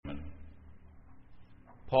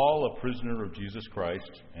Paul, a prisoner of Jesus Christ,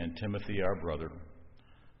 and Timothy, our brother,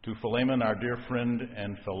 to Philemon, our dear friend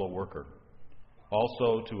and fellow worker,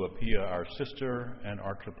 also to Apphia, our sister, and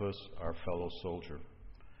Archippus, our fellow soldier,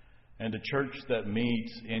 and a church that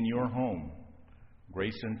meets in your home.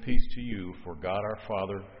 Grace and peace to you for God our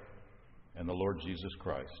Father and the Lord Jesus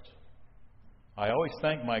Christ. I always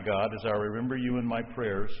thank my God as I remember you in my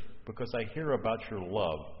prayers, because I hear about your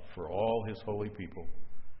love for all his holy people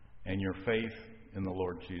and your faith in the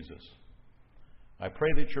Lord Jesus. I pray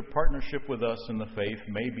that your partnership with us in the faith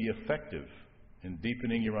may be effective in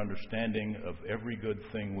deepening your understanding of every good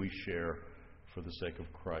thing we share for the sake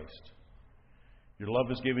of Christ. Your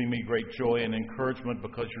love is giving me great joy and encouragement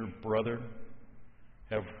because your brother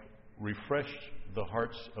have refreshed the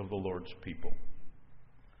hearts of the Lord's people.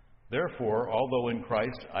 Therefore, although in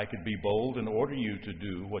Christ I could be bold and order you to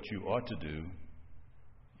do what you ought to do,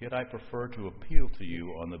 yet I prefer to appeal to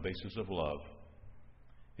you on the basis of love.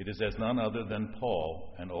 It is as none other than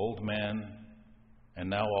Paul, an old man and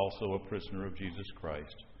now also a prisoner of Jesus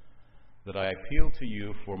Christ, that I appeal to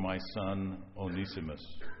you for my son Onesimus,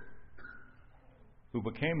 who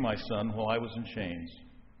became my son while I was in chains.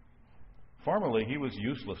 Formerly he was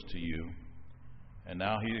useless to you, and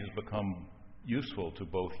now he has become useful to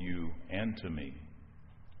both you and to me.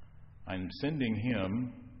 I'm sending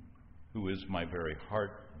him, who is my very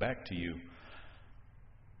heart, back to you.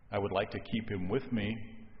 I would like to keep him with me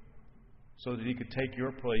so that he could take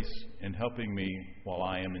your place in helping me while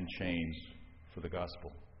I am in chains for the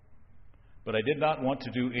gospel. But I did not want to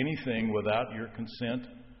do anything without your consent,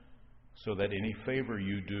 so that any favor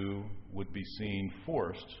you do would be seen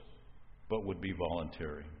forced, but would be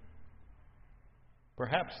voluntary.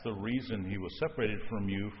 Perhaps the reason he was separated from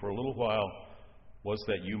you for a little while was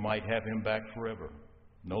that you might have him back forever,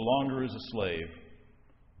 no longer as a slave,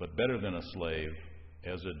 but better than a slave,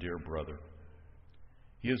 as a dear brother.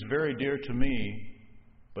 He is very dear to me,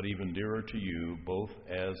 but even dearer to you, both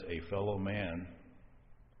as a fellow man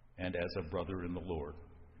and as a brother in the Lord.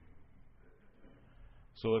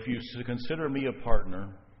 So if you consider me a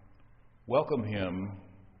partner, welcome him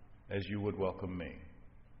as you would welcome me.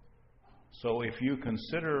 So if you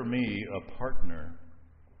consider me a partner,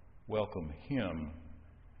 welcome him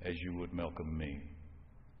as you would welcome me.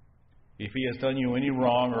 If he has done you any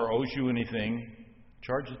wrong or owes you anything,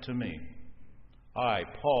 charge it to me. I,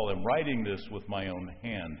 Paul, am writing this with my own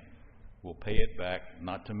hand, will pay it back,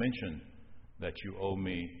 not to mention that you owe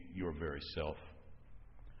me your very self.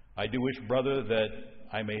 I do wish, brother, that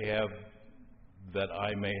I may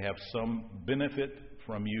have some benefit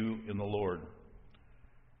from you in the Lord.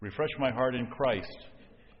 Refresh my heart in Christ.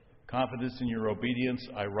 Confidence in your obedience,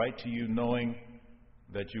 I write to you knowing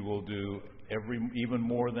that you will do even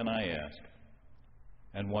more than I ask.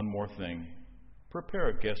 And one more thing, prepare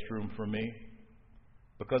a guest room for me,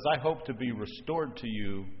 because I hope to be restored to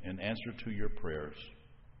you in answer to your prayers.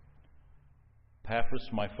 Epaphras,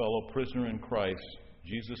 my fellow prisoner in Christ,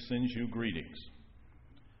 Jesus sends you greetings,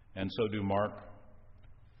 and so do Mark,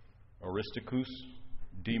 Aristarchus,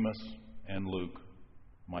 Demas, and Luke,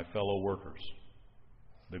 my fellow workers.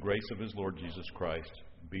 The grace of his Lord Jesus Christ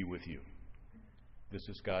be with you. This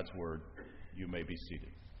is God's word. You may be seated.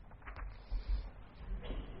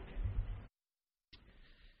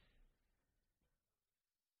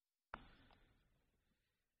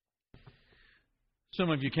 Some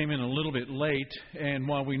of you came in a little bit late, and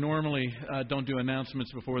while we normally don't do announcements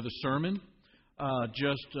before the sermon,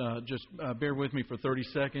 just bear with me for 30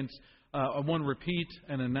 seconds. I want to repeat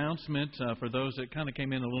an announcement for those that kind of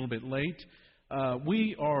came in a little bit late.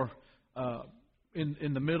 We are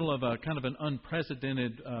in the middle of a kind of an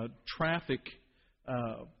unprecedented traffic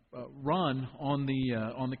run on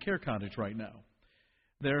the care cottage right now.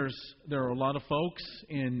 There are a lot of folks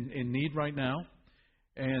in need right now.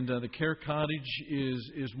 And the care cottage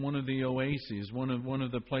is one of the oases, one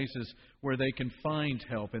of the places where they can find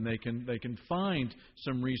help, and they can find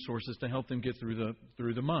some resources to help them get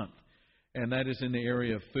through the month. And that is in the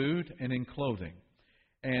area of food and in clothing.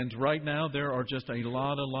 And right now there are just a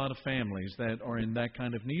lot of families that are in that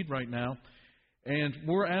kind of need right now. And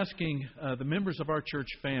we're asking the members of our church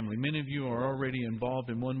family. Many of you are already involved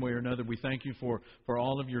in one way or another. We thank you for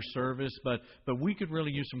all of your service, but we could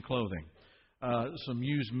really use some clothing. Some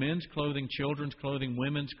used men's clothing, children's clothing,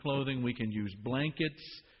 women's clothing. We can use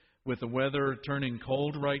blankets. With the weather turning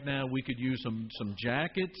cold right now, we could use some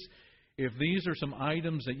jackets. If these are some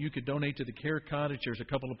items that you could donate to the care cottage, there's a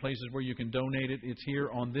couple of places where you can donate it. It's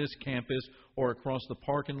here on this campus or across the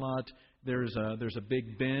parking lot. There's a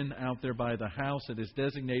big bin out there by the house that is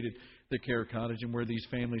designated the care cottage, and where these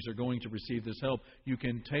families are going to receive this help, you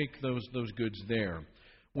can take those goods there.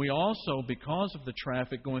 We also, because of the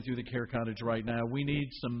traffic going through the care cottage right now, we need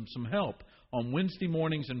some help on Wednesday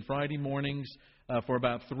mornings and Friday mornings for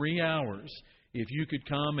about 3 hours. If you could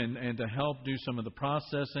come and to help do some of the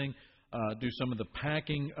processing, do some of the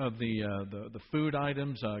packing of the food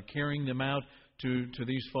items, carrying them out to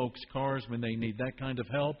these folks' cars when they need that kind of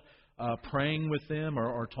help, praying with them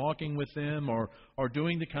or talking with them or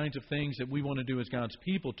doing the kinds of things that we want to do as God's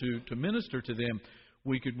people to minister to them,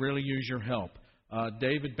 we could really use your help.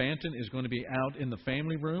 David Banton is going to be out in the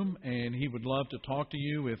family room, and he would love to talk to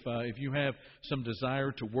you if you have some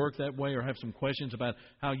desire to work that way or have some questions about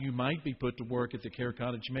how you might be put to work at the care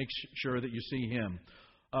cottage. Make sure that you see him.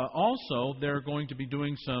 Also, they're going to be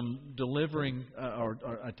doing some delivering, or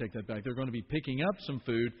I take that back. They're going to be picking up some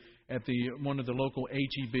food at one of the local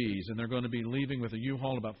HEBs, and they're going to be leaving with a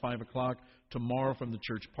U-Haul about 5 o'clock tomorrow from the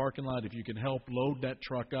church parking lot. If you could help load that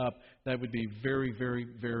truck up, that would be very, very,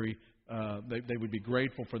 very. They would be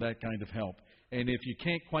grateful for that kind of help. And if you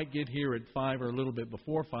can't quite get here at 5 or a little bit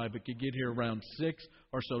before 5, but could get here around 6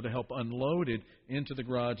 or so to help unload it into the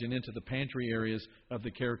garage and into the pantry areas of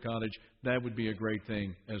the care cottage, that would be a great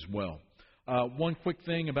thing as well. One quick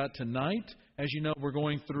thing about tonight. As you know, we're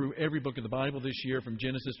going through every book of the Bible this year from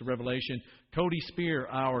Genesis to Revelation. Cody Spear,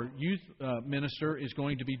 our youth minister, is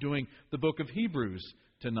going to be doing the book of Hebrews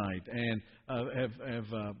tonight, and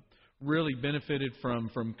have really benefited from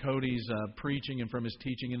Cody's preaching and from his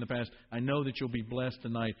teaching in the past. I know that you'll be blessed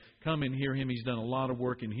tonight. Come and hear him. He's done a lot of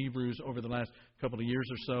work in Hebrews over the last couple of years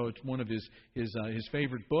or so. It's one of his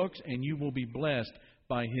favorite books, and you will be blessed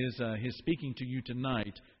by his speaking to you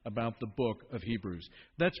tonight about the book of Hebrews.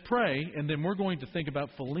 Let's pray, and then we're going to think about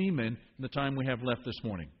Philemon in the time we have left this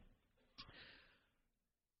morning.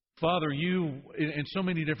 Father, you, in so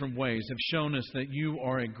many different ways, have shown us that you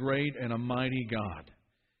are a great and a mighty God.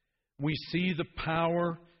 We see the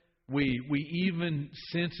power. We even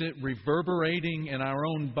sense it reverberating in our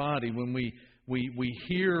own body when we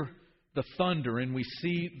hear the thunder and we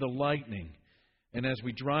see the lightning. And as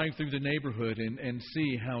we drive through the neighborhood and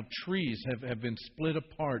see how trees have been split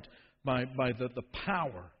apart by the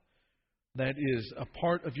power that is a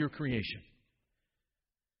part of your creation.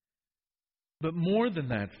 But more than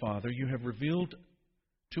that, Father, you have revealed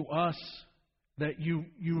to us that you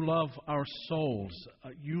love our souls.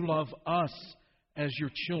 You love us as your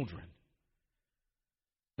children.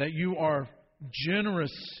 That you are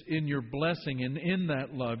generous in your blessing, and in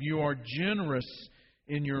that love, you are generous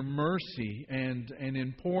in your mercy and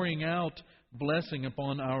in pouring out blessing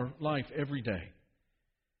upon our life every day.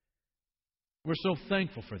 We're so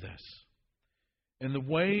thankful for this. And the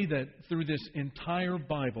way that through this entire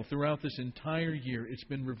Bible, throughout this entire year, it's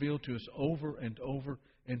been revealed to us over and over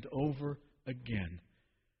and over again,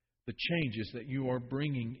 the changes that you are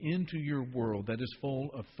bringing into your world that is full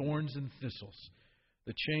of thorns and thistles,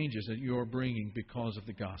 the changes that you are bringing because of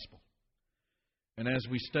the gospel. And as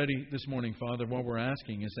we study this morning, Father, what we're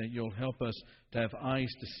asking is that you'll help us to have eyes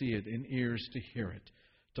to see it and ears to hear it,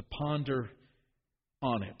 to ponder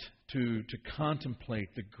on it, to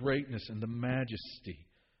contemplate the greatness and the majesty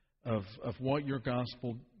of what your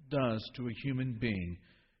gospel does to a human being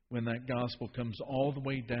when that gospel comes all the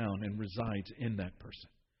way down and resides in that person.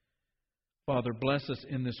 Father, bless us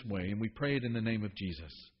in this way, and we pray it in the name of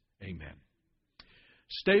Jesus. Amen.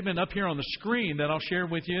 Statement up here on the screen that I'll share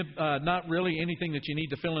with you. Not really anything that you need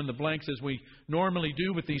to fill in the blanks as we normally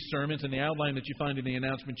do with these sermons and the outline that you find in the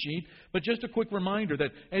announcement sheet. But just a quick reminder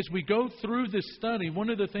that as we go through this study, one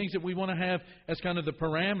of the things that we want to have as kind of the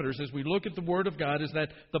parameters as we look at the Word of God is that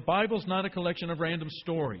the Bible's not a collection of random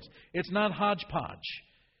stories. It's not hodgepodge.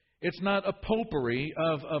 It's not a potpourri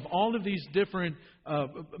of all of these different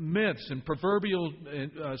myths and proverbial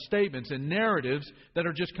statements and narratives that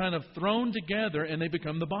are just kind of thrown together and they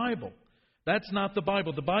become the Bible. That's not the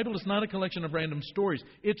Bible. The Bible is not a collection of random stories.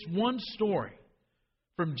 It's one story.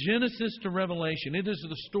 From Genesis to Revelation, it is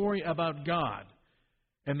the story about God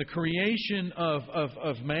and the creation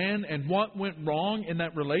of man and what went wrong in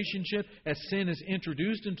that relationship as sin is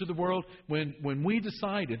introduced into the world when we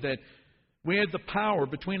decided that we had the power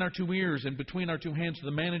between our two ears and between our two hands to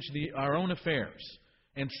manage our own affairs.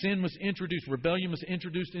 And sin was introduced, rebellion was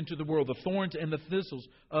introduced into the world. The thorns and the thistles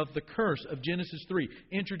of the curse of Genesis 3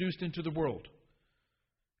 introduced into the world.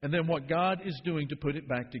 And then what God is doing to put it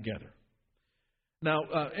back together. Now,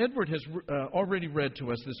 Edward has already read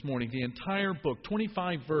to us this morning the entire book,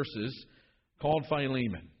 25 verses, called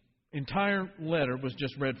Philemon. Entire letter was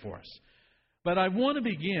just read for us. But I want to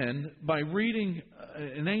begin by reading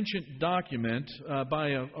an ancient document by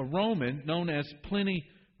a Roman known as Pliny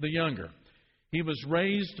the Younger. He was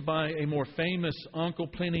raised by a more famous uncle,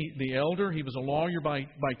 Pliny the Elder. He was a lawyer by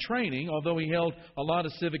training, although he held a lot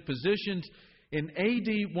of civic positions. In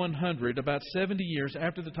AD 100, about 70 years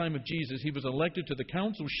after the time of Jesus, he was elected to the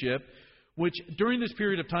consulship, which during this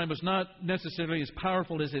period of time was not necessarily as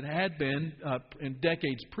powerful as it had been in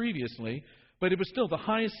decades previously, but it was still the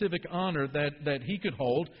highest civic honor that he could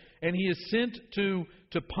hold. And he is sent to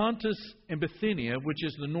Pontus and Bithynia, which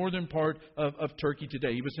is the northern part of Turkey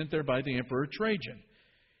today. He was sent there by the Emperor Trajan.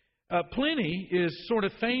 Pliny is sort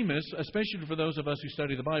of famous, especially for those of us who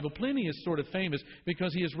study the Bible. Pliny is sort of famous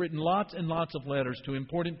because he has written lots and lots of letters to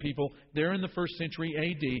important people there in the first century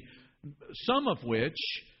A.D., some of which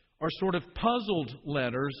are sort of puzzled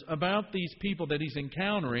letters about these people that he's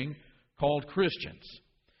encountering called Christians.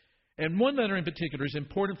 And one letter in particular is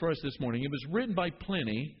important for us this morning. It was written by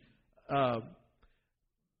Pliny,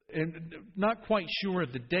 and not quite sure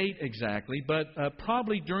of the date exactly, but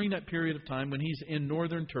probably during that period of time when he's in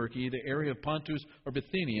northern Turkey, the area of Pontus or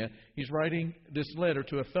Bithynia. He's writing this letter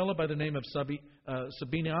to a fellow by the name of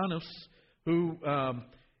Sabinianus, who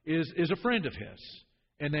is a friend of his.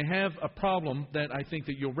 And they have a problem that I think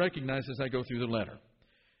that you'll recognize as I go through the letter.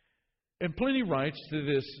 And Pliny writes to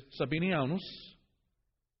this Sabinianus,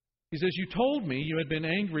 he says, "You told me you had been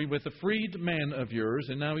angry with a freed man of yours,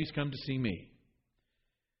 and now he's come to see me.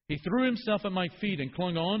 He threw himself at my feet and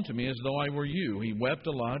clung on to me as though I were you. He wept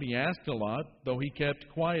a lot, he asked a lot, though he kept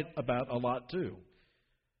quiet about a lot too.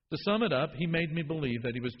 To sum it up, he made me believe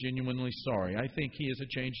that he was genuinely sorry. I think he is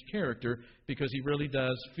a changed character because he really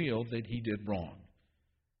does feel that he did wrong.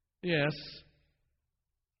 Yes,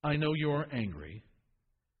 I know you are angry,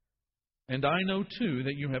 and I know too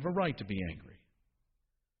that you have a right to be angry.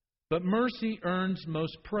 But mercy earns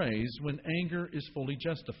most praise when anger is fully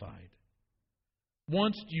justified.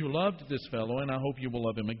 Once you loved this fellow, and I hope you will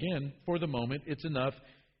love him again. For the moment, it's enough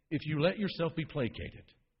if you let yourself be placated.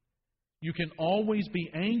 You can always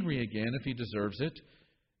be angry again if he deserves it,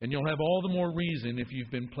 and you'll have all the more reason if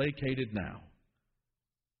you've been placated now.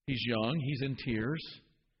 He's young, he's in tears,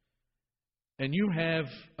 and you have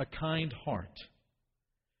a kind heart.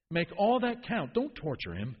 Make all that count. Don't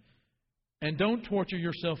torture him, and don't torture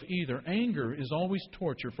yourself either. Anger is always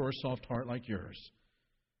torture for a soft heart like yours.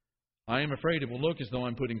 I am afraid it will look as though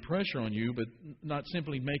I'm putting pressure on you, but not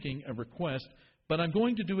simply making a request. But I'm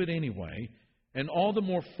going to do it anyway, and all the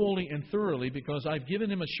more fully and thoroughly because I've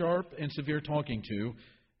given him a sharp and severe talking to,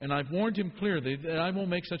 and I've warned him clearly that I won't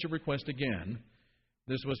make such a request again.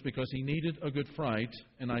 This was because he needed a good fright,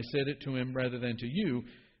 and I said it to him rather than to you,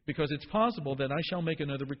 because it's possible that I shall make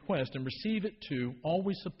another request and receive it too,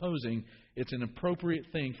 always supposing it's an appropriate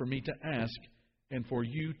thing for me to ask and for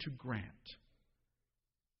you to grant.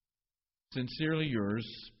 Sincerely yours,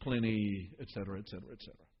 Pliny, etc., etc.,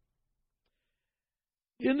 etc.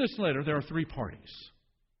 In this letter, there are three parties.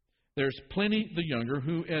 There's Pliny the Younger,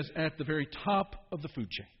 who is at the very top of the food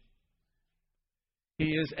chain. He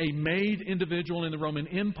is a made individual in the Roman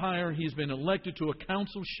Empire. He's been elected to a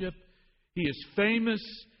consulship. He is famous.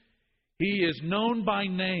 He is known by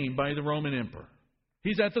name by the Roman emperor.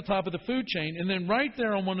 He's at the top of the food chain. And then right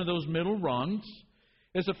there on one of those middle rungs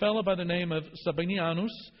is a fellow by the name of Sabinianus,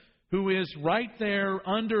 who is right there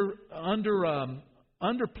under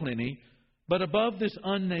Pliny, but above this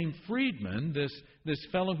unnamed freedman, this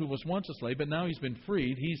fellow who was once a slave, but now he's been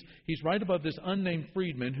freed. He's right above this unnamed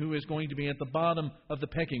freedman who is going to be at the bottom of the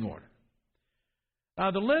pecking order. Now,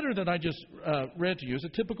 the letter that I just read to you is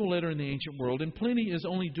a typical letter in the ancient world, and Pliny is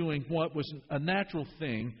only doing what was a natural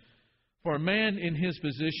thing for a man in his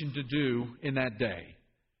position to do in that day,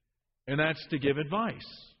 and that's to give advice.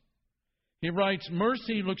 He writes,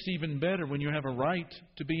 mercy looks even better when you have a right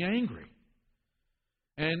to be angry.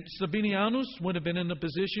 And Sabinianus would have been in a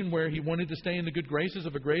position where he wanted to stay in the good graces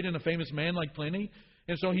of a great and a famous man like Pliny,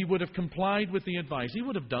 and so he would have complied with the advice. He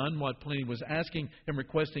would have done what Pliny was asking and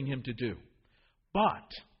requesting him to do. But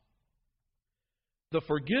the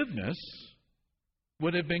forgiveness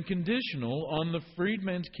would have been conditional on the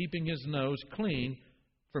freedman's keeping his nose clean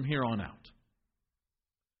from here on out.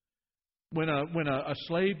 When a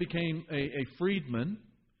slave became a freedman,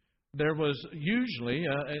 there was usually,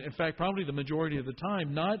 in fact, probably the majority of the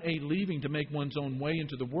time, not a leaving to make one's own way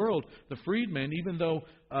into the world. The freedman, even though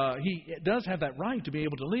he does have that right to be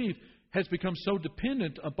able to leave, has become so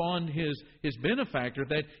dependent upon his benefactor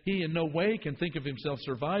that he in no way can think of himself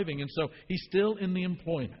surviving, and so he's still in the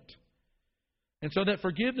employment. And so that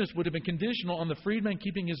forgiveness would have been conditional on the freedman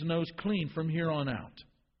keeping his nose clean from here on out.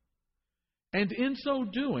 And in so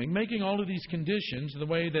doing, making all of these conditions the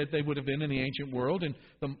way that they would have been in the ancient world and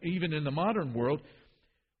even in the modern world,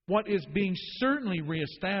 what is being certainly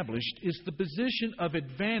reestablished is the position of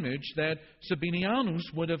advantage that Sabinianus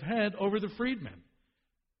would have had over the freedmen.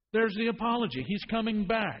 There's the apology. He's coming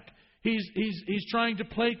back. He's trying to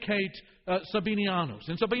placate Sabinianus.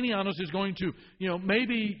 And Sabinianus is going to,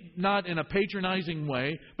 maybe not in a patronizing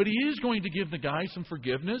way, but he is going to give the guy some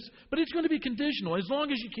forgiveness. But it's going to be conditional as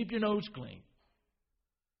long as you keep your nose clean.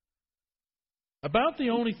 About the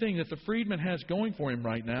only thing that the freedman has going for him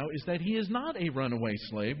right now is that he is not a runaway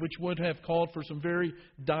slave, which would have called for some very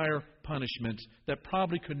dire punishments that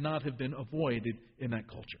probably could not have been avoided in that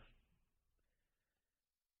culture.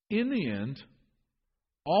 In the end,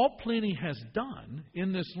 all Pliny has done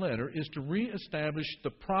in this letter is to reestablish the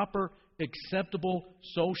proper, acceptable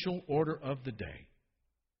social order of the day.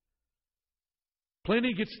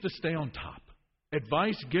 Pliny gets to stay on top,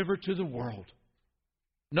 advice giver to the world,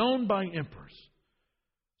 known by emperors.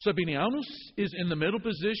 Sabinianus is in the middle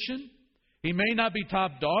position. He may not be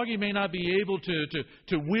top dog. He may not be able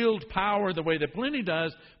to wield power the way that Pliny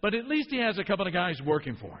does, but at least he has a couple of guys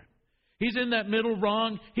working for him. He's in that middle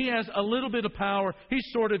rung. He has a little bit of power. He's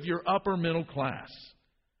sort of your upper middle class.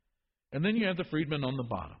 And then you have the freedman on the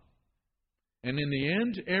bottom. And in the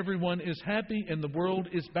end, everyone is happy and the world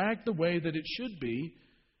is back the way that it should be,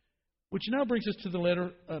 which now brings us to the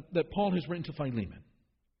letter that Paul has written to Philemon.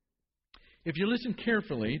 If you listen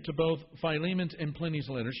carefully to both Philemon's and Pliny's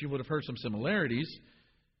letters, you would have heard some similarities.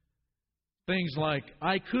 Things like,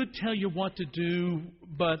 I could tell you what to do,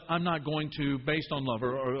 but I'm not going to based on love,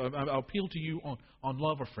 or I'll appeal to you on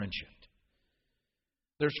love or friendship.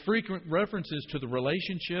 There's frequent references to the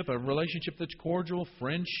relationship, a relationship that's cordial,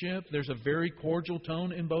 friendship. There's a very cordial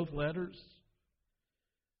tone in both letters.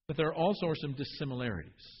 But there also are some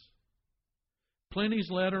dissimilarities. Pliny's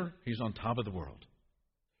letter, he's on top of the world.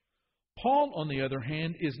 Paul, on the other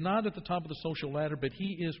hand, is not at the top of the social ladder, but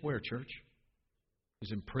he is where, church?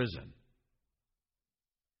 He's in prison.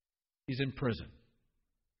 He's in prison.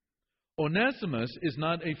 Onesimus is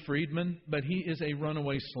not a freedman, but he is a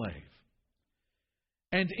runaway slave.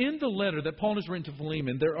 And in the letter that Paul has written to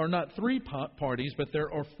Philemon, there are not three parties, but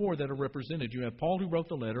there are four that are represented. You have Paul, who wrote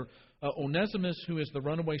the letter, Onesimus, who is the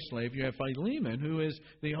runaway slave. You have Philemon, who is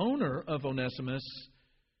the owner of Onesimus.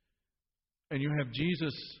 And you have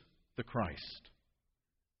Jesus the Christ.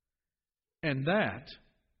 And that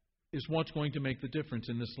is what's going to make the difference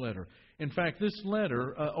in this letter. In fact, this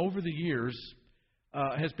letter, over the years,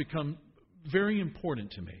 has become very important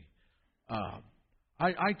to me.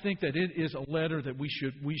 I think that it is a letter that we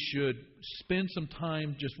should spend some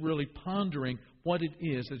time just really pondering what it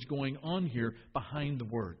is that's going on here behind the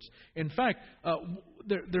words. In fact,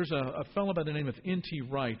 there's a fellow by the name of N.T.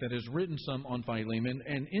 Wright that has written some on Philemon,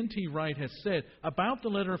 and N.T. Wright has said about the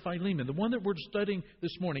letter of Philemon, the one that we're studying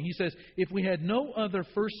this morning, he says, if we had no other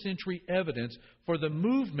first century evidence for the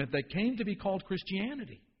movement that came to be called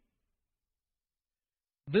Christianity,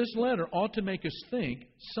 this letter ought to make us think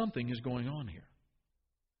something is going on here.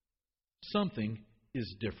 Something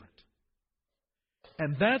is different.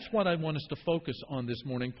 And that's what I want us to focus on this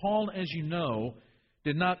morning. Paul, as you know,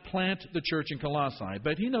 did not plant the church in Colossae,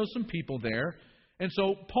 but he knows some people there. And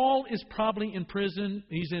so Paul is probably in prison.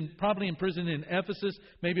 He's probably in prison in Ephesus,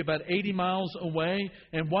 maybe about 80 miles away.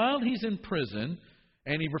 And while he's in prison,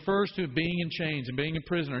 and he refers to being in chains and being a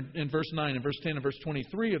prisoner in verse 9 and verse 10 and verse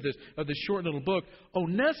 23 of this short little book,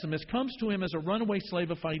 Onesimus comes to him as a runaway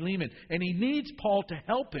slave of Philemon, and he needs Paul to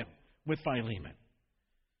help him with Philemon.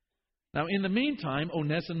 Now, in the meantime,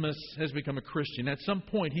 Onesimus has become a Christian. At some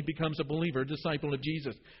point, he becomes a believer, a disciple of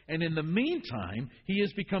Jesus. And in the meantime, he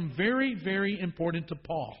has become very, very important to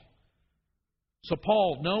Paul. So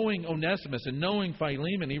Paul, knowing Onesimus and knowing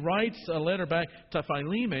Philemon, he writes a letter back to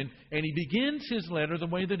Philemon, and he begins his letter the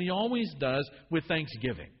way that he always does, with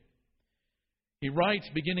thanksgiving. He writes,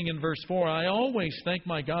 beginning in verse 4, I always thank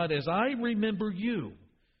my God as I remember you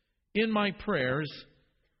in my prayers,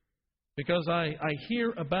 because I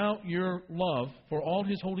hear about your love for all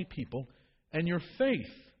His holy people and your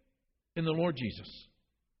faith in the Lord Jesus.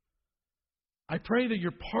 I pray that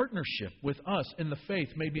your partnership with us in the faith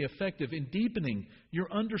may be effective in deepening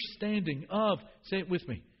your understanding of, say it with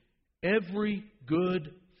me, every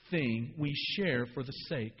good thing we share for the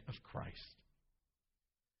sake of Christ.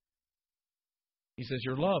 He says,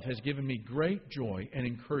 your love has given me great joy and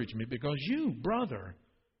encouragement because you, brother,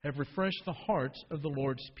 have refreshed the hearts of the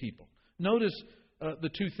Lord's people. Notice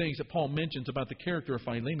the two things that Paul mentions about the character of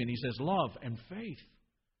Philemon. He says love and faith.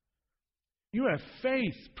 You have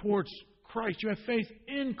faith towards Christ. You have faith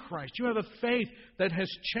in Christ. You have a faith that has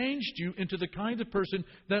changed you into the kind of person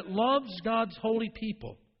that loves God's holy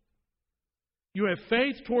people. You have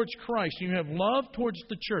faith towards Christ. You have love towards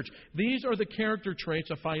the church. These are the character traits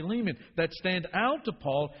of Philemon that stand out to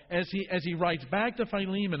Paul as he writes back to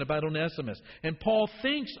Philemon about Onesimus. And Paul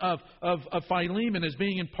thinks of Philemon as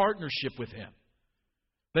being in partnership with him.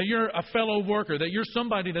 That you're a fellow worker, that you're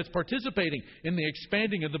somebody that's participating in the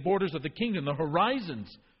expanding of the borders of the kingdom, the horizons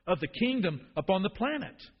of the kingdom upon the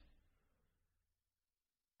planet.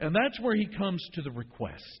 And that's where he comes to the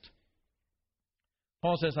request.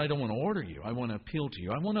 Paul says, I don't want to order you. I want to appeal to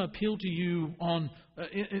you. I want to appeal to you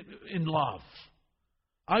in love.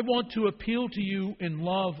 I want to appeal to you in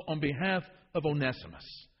love on behalf of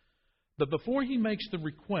Onesimus. But before he makes the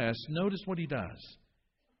request, notice what he does.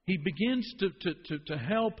 He begins to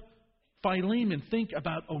help Philemon think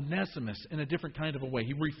about Onesimus in a different kind of a way.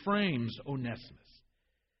 He reframes Onesimus.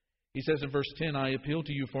 He says in verse 10, I appeal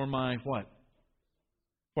to you for my what?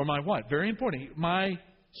 For my what? Very important. My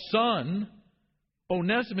son,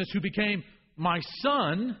 Onesimus, who became my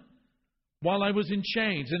son while I was in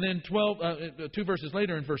chains. And then 2 verses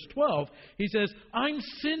later in verse 12, he says, I'm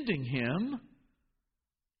sending him,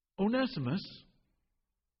 Onesimus,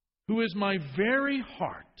 who is my very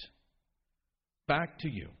heart, back to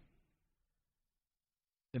you.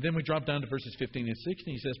 And then we drop down to verses 15 and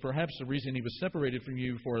 16. He says, perhaps the reason he was separated from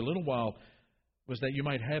you for a little while was that you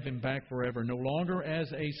might have him back forever, no longer as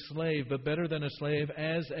a slave, but better than a slave,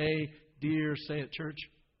 as a dear, say it, church,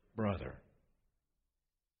 brother.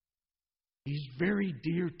 He's very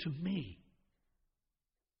dear to me,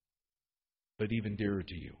 but even dearer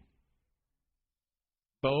to you.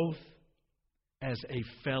 Both as a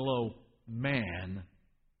fellow man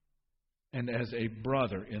and as a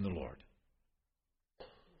brother in the Lord.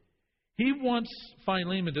 He wants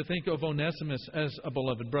Philemon to think of Onesimus as a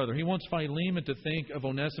beloved brother. He wants Philemon to think of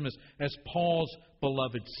Onesimus as Paul's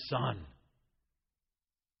beloved son.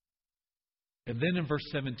 And then in verse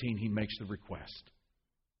 17, he makes the request.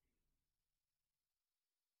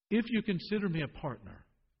 If you consider me a partner,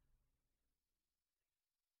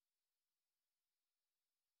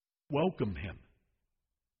 welcome him.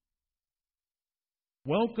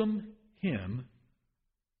 Welcome him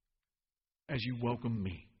as you welcome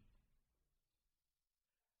me.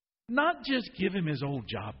 Not just give him his old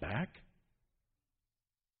job back.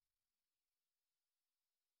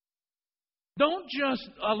 Don't just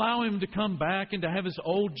allow him to come back and to have his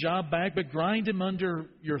old job back, but grind him under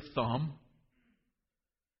your thumb.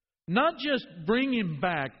 Not just bring him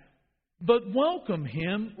back, but welcome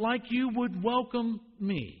him like you would welcome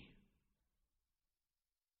me.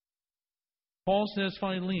 Paul says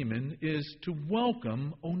Philemon is to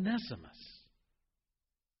welcome Onesimus.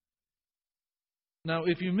 Now,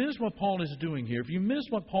 if you miss what Paul is doing here, if you miss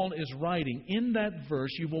what Paul is writing in that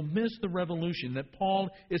verse, you will miss the revolution that Paul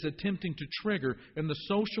is attempting to trigger in the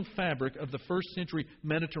social fabric of the first century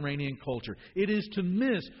Mediterranean culture. It is to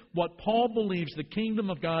miss what Paul believes the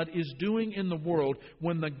kingdom of God is doing in the world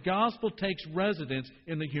when the gospel takes residence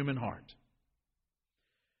in the human heart.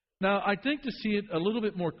 Now, I think to see it a little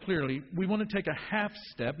bit more clearly, we want to take a half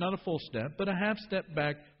step, not a full step, but a half step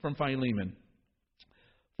back from Philemon.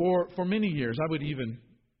 For many years,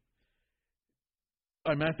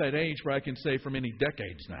 I'm at that age where I can say for many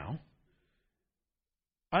decades now,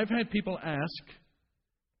 I've had people ask,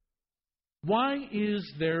 why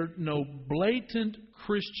is there no blatant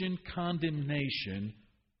Christian condemnation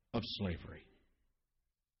of slavery?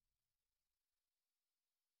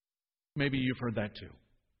 Maybe you've heard that too.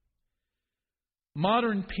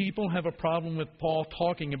 Modern people have a problem with Paul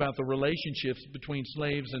talking about the relationships between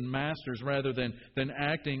slaves and masters rather than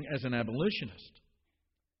acting as an abolitionist.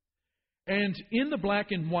 And in the black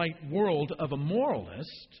and white world of a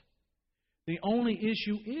moralist, the only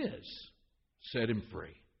issue is set him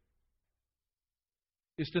free.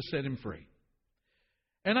 Is to set him free.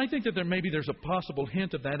 And I think that there's a possible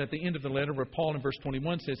hint of that at the end of the letter where Paul in verse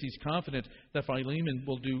 21 says he's confident that Philemon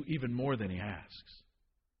will do even more than he asks.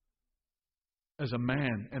 As a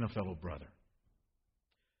man and a fellow brother.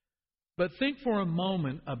 But think for a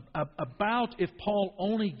moment about if Paul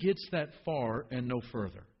only gets that far and no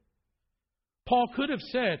further. Paul could have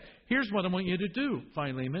said, here's what I want you to do,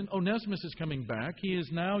 Philemon. Onesimus is coming back. He is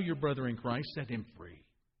now your brother in Christ. Set him free.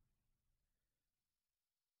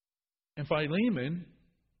 And Philemon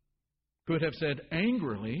could have said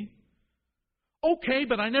angrily, okay,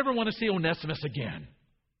 but I never want to see Onesimus again.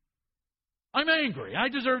 I'm angry. I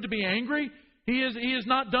deserve to be angry. He has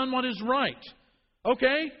not done what is right.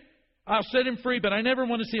 Okay, I'll set him free, but I never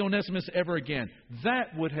want to see Onesimus ever again.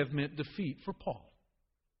 That would have meant defeat for Paul.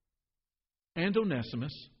 And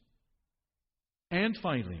Onesimus, and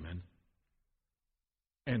Philemon,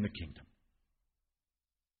 and the kingdom.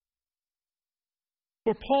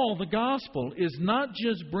 For Paul, the gospel is not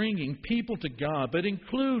just bringing people to God, but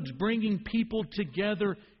includes bringing people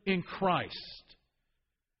together in Christ.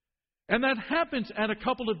 And that happens at a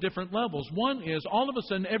couple of different levels. One is, all of a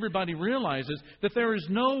sudden, everybody realizes that there is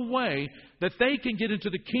no way that they can get into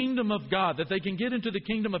the kingdom of God, that they can get into the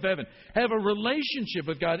kingdom of heaven, have a relationship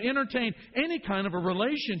with God, entertain any kind of a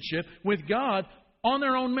relationship with God on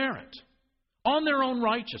their own merit, on their own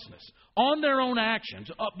righteousness, on their own actions,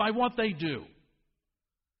 by what they do.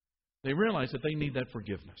 They realize that they need that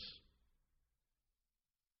forgiveness.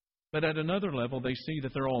 But at another level, they see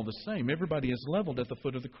that they're all the same. Everybody is leveled at the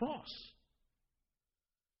foot of the cross.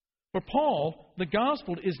 For Paul, the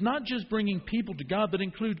gospel is not just bringing people to God, but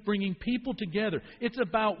includes bringing people together. It's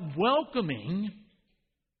about welcoming,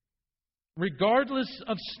 regardless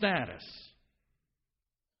of status.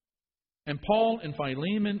 And Paul and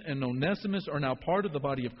Philemon and Onesimus are now part of the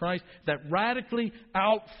body of Christ that radically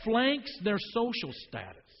outflanks their social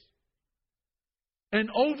status and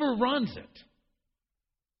overruns it.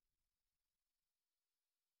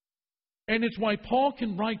 And it's why Paul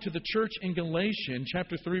can write to the church in Galatia in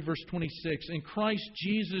chapter 3, verse 26, in Christ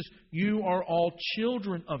Jesus you are all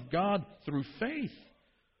children of God through faith.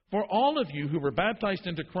 For all of you who were baptized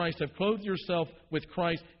into Christ have clothed yourself with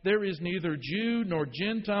Christ. There is neither Jew nor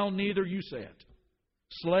Gentile, neither, you say it,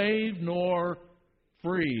 slave nor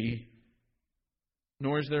free,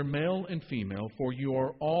 nor is there male and female, for you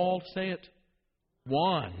are all, say it,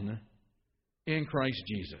 one in Christ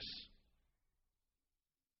Jesus.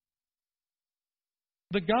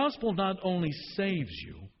 The gospel not only saves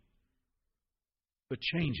you, but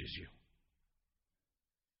changes you.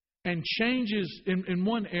 And changes, in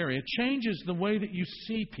one area, changes the way that you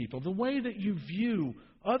see people, the way that you view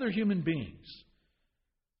other human beings.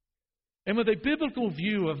 And with a biblical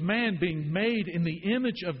view of man being made in the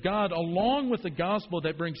image of God, along with the gospel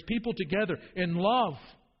that brings people together in love,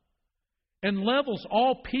 and levels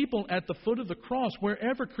all people at the foot of the cross.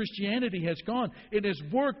 Wherever Christianity has gone, it has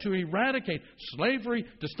worked to eradicate slavery,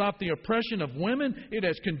 to stop the oppression of women. It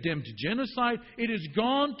has condemned genocide. It has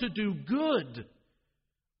gone to do good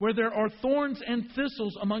where there are thorns and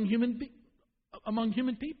thistles among human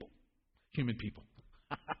people. Human people.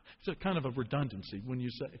 It's a kind of a redundancy when you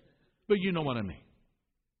say, but you know what I mean.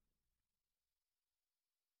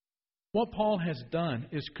 What Paul has done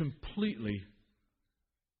is completely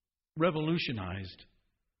revolutionized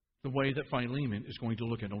the way that Philemon is going to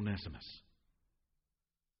look at Onesimus.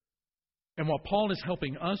 And what Paul is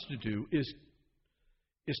helping us to do is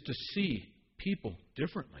to see people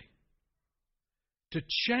differently. To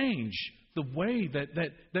change the way that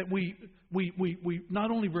we not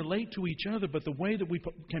only relate to each other, but the way that we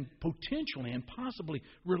can potentially and possibly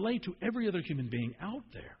relate to every other human being out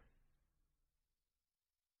there.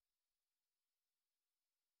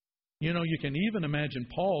 You know, you can even imagine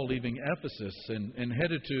Paul leaving Ephesus and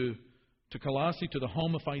headed to Colossae, to the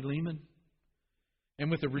home of Philemon. And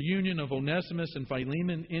with the reunion of Onesimus and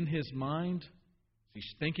Philemon in his mind,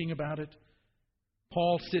 he's thinking about it.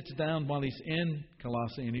 Paul sits down while he's in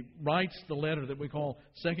Colossae and he writes the letter that we call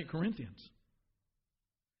 2 Corinthians.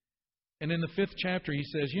 And in the 5th chapter he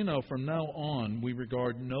says, you know, from now on we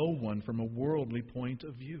regard no one from a worldly point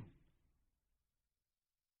of view.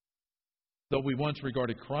 Though we once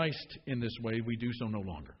regarded Christ in this way, we do so no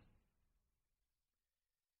longer.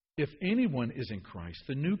 If anyone is in Christ,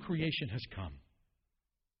 the new creation has come.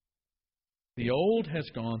 The old has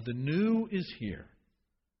gone, the new is here.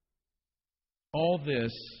 All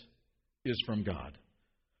this is from God,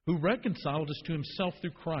 who reconciled us to Himself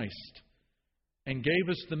through Christ and gave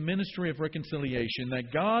us the ministry of reconciliation,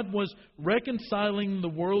 that God was reconciling the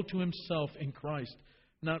world to Himself in Christ,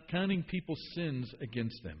 not counting people's sins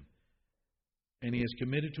against them. And He has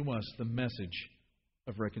committed to us the message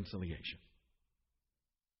of reconciliation.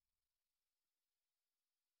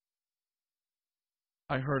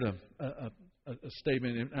 I heard a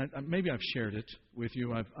statement, and maybe I've shared it with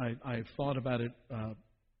you. I've thought about it.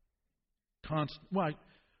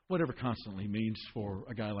 Whatever constantly means for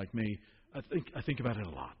a guy like me, I think about it a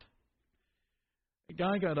lot. A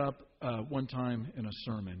guy got up one time in a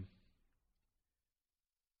sermon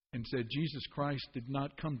and said, Jesus Christ did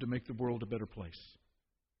not come to make the world a better place.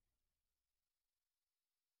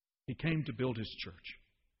 He came to build His church.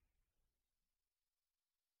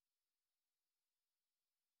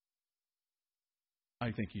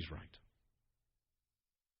 I think he's right.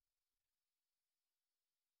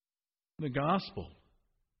 The gospel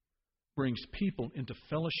brings people into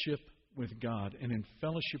fellowship with God and in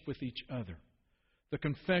fellowship with each other. The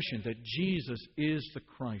confession that Jesus is the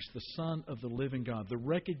Christ, the Son of the living God, the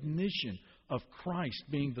recognition of Christ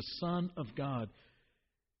being the Son of God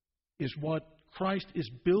is what Christ is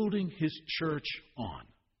building His church on.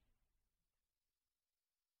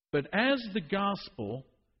 But as the gospel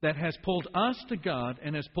that has pulled us to God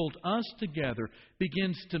and has pulled us together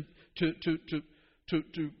begins to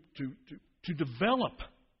develop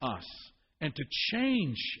us and to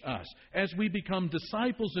change us as we become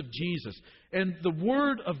disciples of Jesus, and the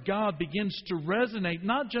Word of God begins to resonate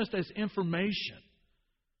not just as information,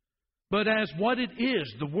 but as what it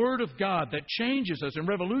is, the Word of God that changes us and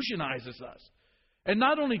revolutionizes us. And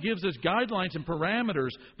not only gives us guidelines and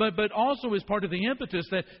parameters, but also is part of the impetus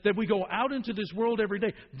that we go out into this world every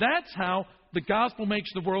day. That's how the gospel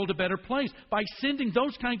makes the world a better place, by sending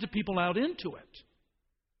those kinds of people out into it.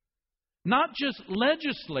 Not just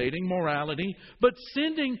legislating morality, but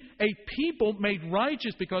sending a people made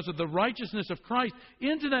righteous because of the righteousness of Christ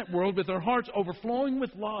into that world with their hearts overflowing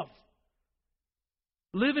with love,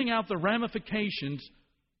 living out the ramifications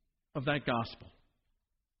of that gospel.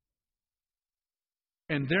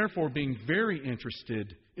 And therefore being very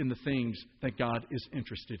interested in the things that God is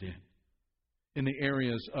interested in the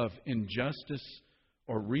areas of injustice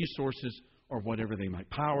or resources or whatever they might,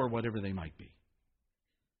 power, whatever they might be.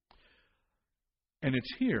 And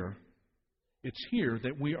it's here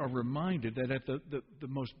that we are reminded that at the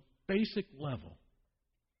most basic level,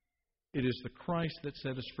 it is the Christ that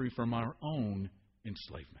set us free from our own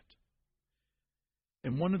enslavement.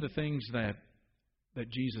 And one of the things that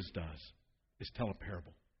Jesus does is tell a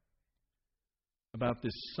parable about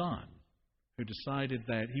this son who decided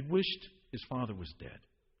that he wished his father was dead.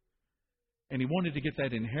 And he wanted to get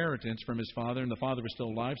that inheritance from his father, and the father was still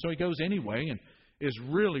alive. So he goes anyway and is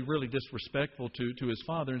really, really disrespectful to his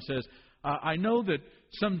father and says, I know that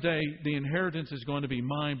someday the inheritance is going to be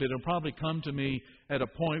mine, but it'll probably come to me at a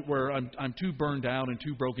point where I'm too burned out and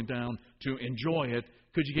too broken down to enjoy it.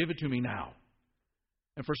 Could you give it to me now?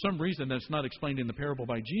 And for some reason that's not explained in the parable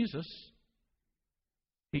by Jesus,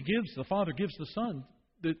 the father gives the son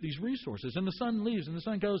these resources, and the son leaves, and the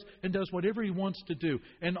son goes and does whatever he wants to do.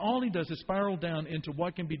 And all he does is spiral down into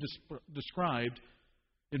what can be described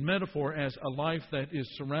in metaphor as a life that is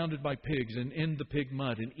surrounded by pigs and in the pig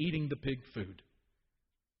mud and eating the pig food.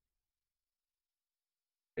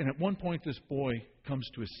 And at one point this boy comes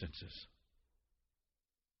to his senses.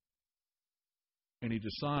 And he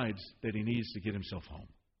decides that he needs to get himself home.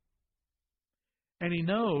 And he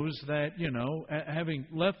knows that, having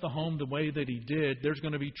left the home the way that he did, there's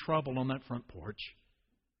going to be trouble on that front porch.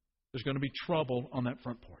 There's going to be trouble on that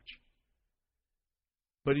front porch.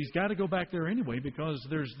 But he's got to go back there anyway because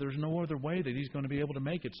there's no other way that he's going to be able to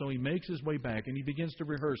make it. So he makes his way back and he begins to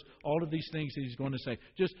rehearse all of these things that he's going to say.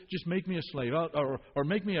 Just make me a slave or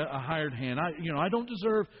make me a hired hand. I don't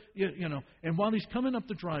deserve, And while he's coming up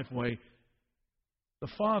the driveway, the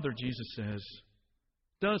father, Jesus says,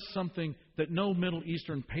 does something that no Middle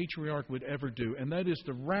Eastern patriarch would ever do, and that is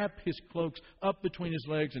to wrap his cloaks up between his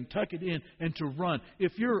legs and tuck it in and to run.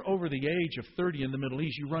 If you're over the age of 30 in the Middle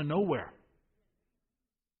East, you run nowhere.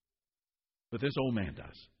 But this old man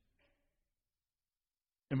does.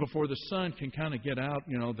 And before the son can kind of get out,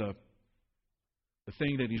 the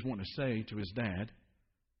thing that he's wanting to say to his dad,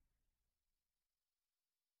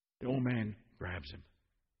 the old man grabs him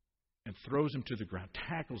and throws him to the ground,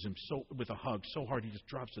 tackles him with a hug so hard he just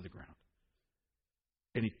drops to the ground.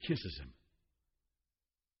 And he kisses him.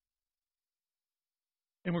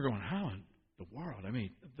 And we're going, how in the world? I mean,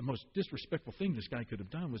 the most disrespectful thing this guy could have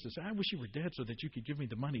done was to say, I wish you were dead so that you could give me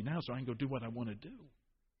the money now so I can go do what I want to do.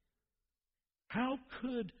 How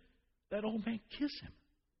could that old man kiss him?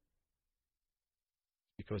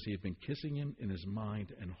 Because he had been kissing him in his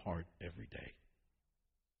mind and heart every day.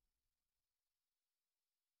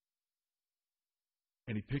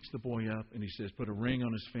 And he picks the boy up and he says, put a ring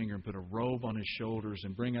on his finger and put a robe on his shoulders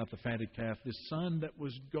and bring out the fatted calf. This son that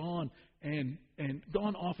was gone and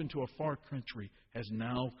gone off into a far country has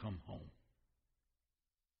now come home.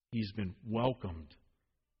 He's been welcomed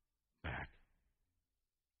back.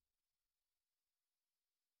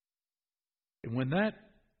 And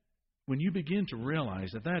when you begin to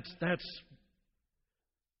realize that that's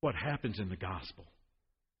what happens in the gospel,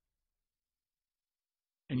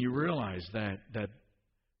 and you realize that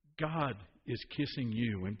God is kissing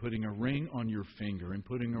you and putting a ring on your finger and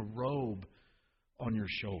putting a robe on your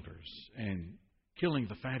shoulders and killing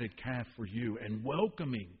the fatted calf for you and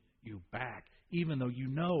welcoming you back, even though you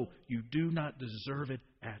know you do not deserve it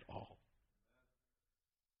at all.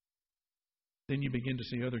 Then you begin to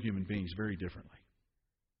see other human beings very differently.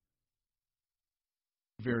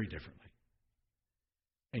 Very differently.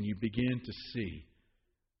 And you begin to see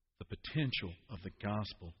the potential of the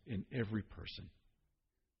gospel in every person.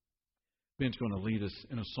 Ben's going to lead us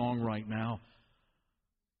in a song right now.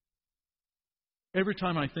 Every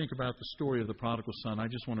time I think about the story of the prodigal son, I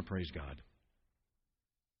just want to praise God.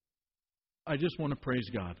 I just want to praise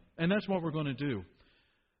God. And that's what we're going to do.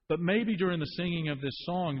 But maybe during the singing of this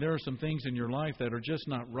song, there are some things in your life that are just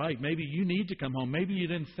not right. Maybe you need to come home. Maybe you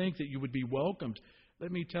didn't think that you would be welcomed.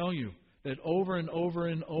 Let me tell you that over and over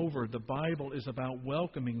and over, the Bible is about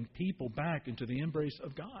welcoming people back into the embrace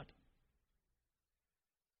of God.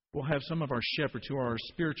 We'll have some of our shepherds who are our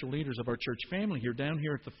spiritual leaders of our church family here, down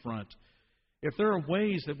here at the front. If there are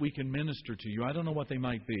ways that we can minister to you, I don't know what they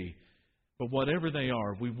might be, but whatever they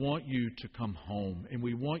are, we want you to come home, and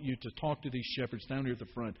we want you to talk to these shepherds down here at the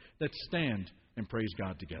front. Let's stand and praise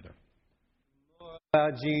God together.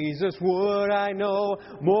 About Jesus would I know,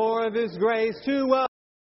 more of His grace to us.